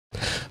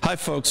Hi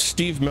folks,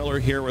 Steve Miller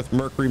here with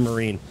Mercury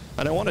Marine,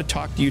 and I want to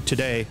talk to you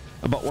today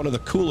about one of the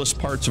coolest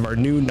parts of our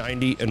new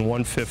 90 and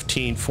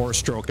 115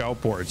 four-stroke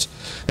outboards,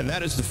 and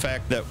that is the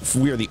fact that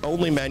we are the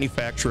only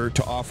manufacturer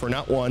to offer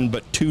not one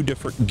but two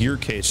different gear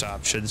case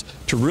options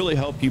to really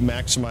help you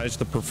maximize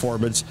the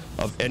performance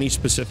of any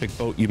specific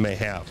boat you may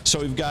have.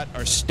 So we've got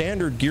our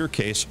standard gear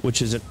case,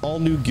 which is an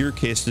all-new gear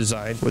case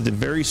design with a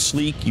very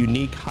sleek,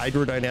 unique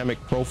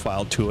hydrodynamic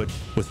profile to it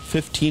with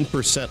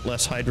 15%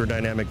 less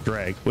hydrodynamic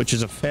drag, which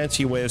is a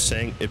fancy way of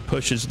saying it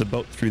pushes the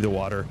boat through the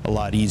water a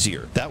lot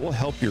easier. That will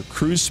help your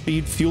cruise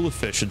speed, fuel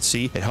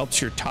efficiency, it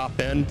helps your top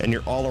end and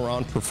your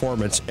all-around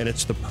performance, and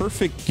it's the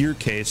perfect gear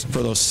case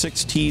for those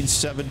 16,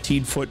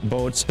 17 foot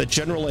boats that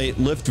generally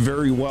lift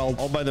very well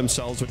all by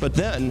themselves. But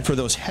then for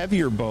those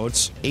heavier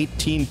boats,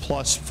 18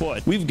 plus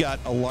foot, we've got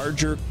a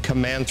larger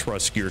command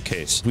thrust gear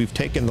case. We've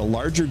taken the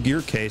larger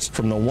gear case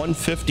from the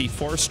 150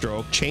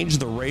 four-stroke, changed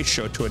the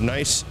ratio to a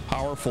nice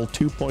powerful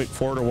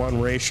 2.4 to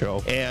 1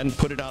 ratio, and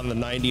put it on the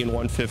 90 and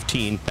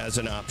 115 as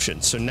an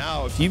option. So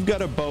now if you've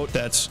got a boat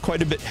that's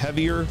quite a bit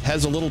heavier,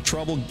 has a little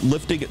trouble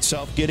lifting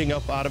itself, getting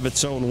up out of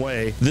its own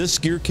way, this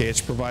gear case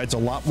provides a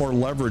lot more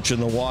leverage in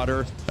the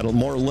water and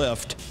more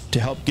lift to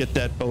help get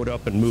that boat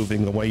up and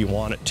moving the way you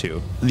want it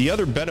to. The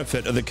other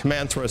benefit of the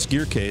command thrust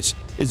gear case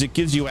is it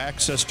gives you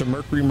access to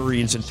Mercury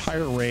Marine's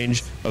entire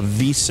range of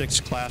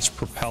V6 class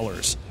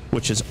propellers,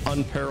 which is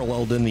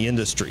unparalleled in the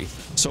industry.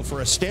 So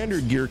for a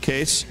standard gear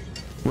case,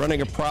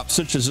 running a prop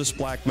such as this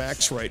Black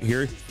Max right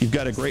here, you've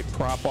got a great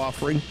prop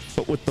offering,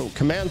 but with the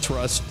command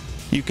thrust,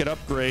 you could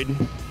upgrade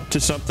to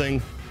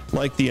something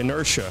like the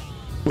Inertia,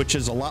 which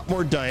is a lot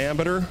more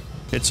diameter,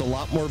 it's a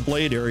lot more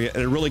blade area,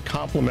 and it really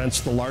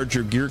complements the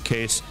larger gear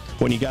case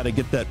when you got to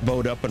get that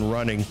boat up and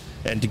running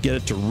and to get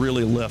it to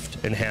really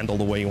lift and handle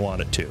the way you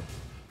want it to.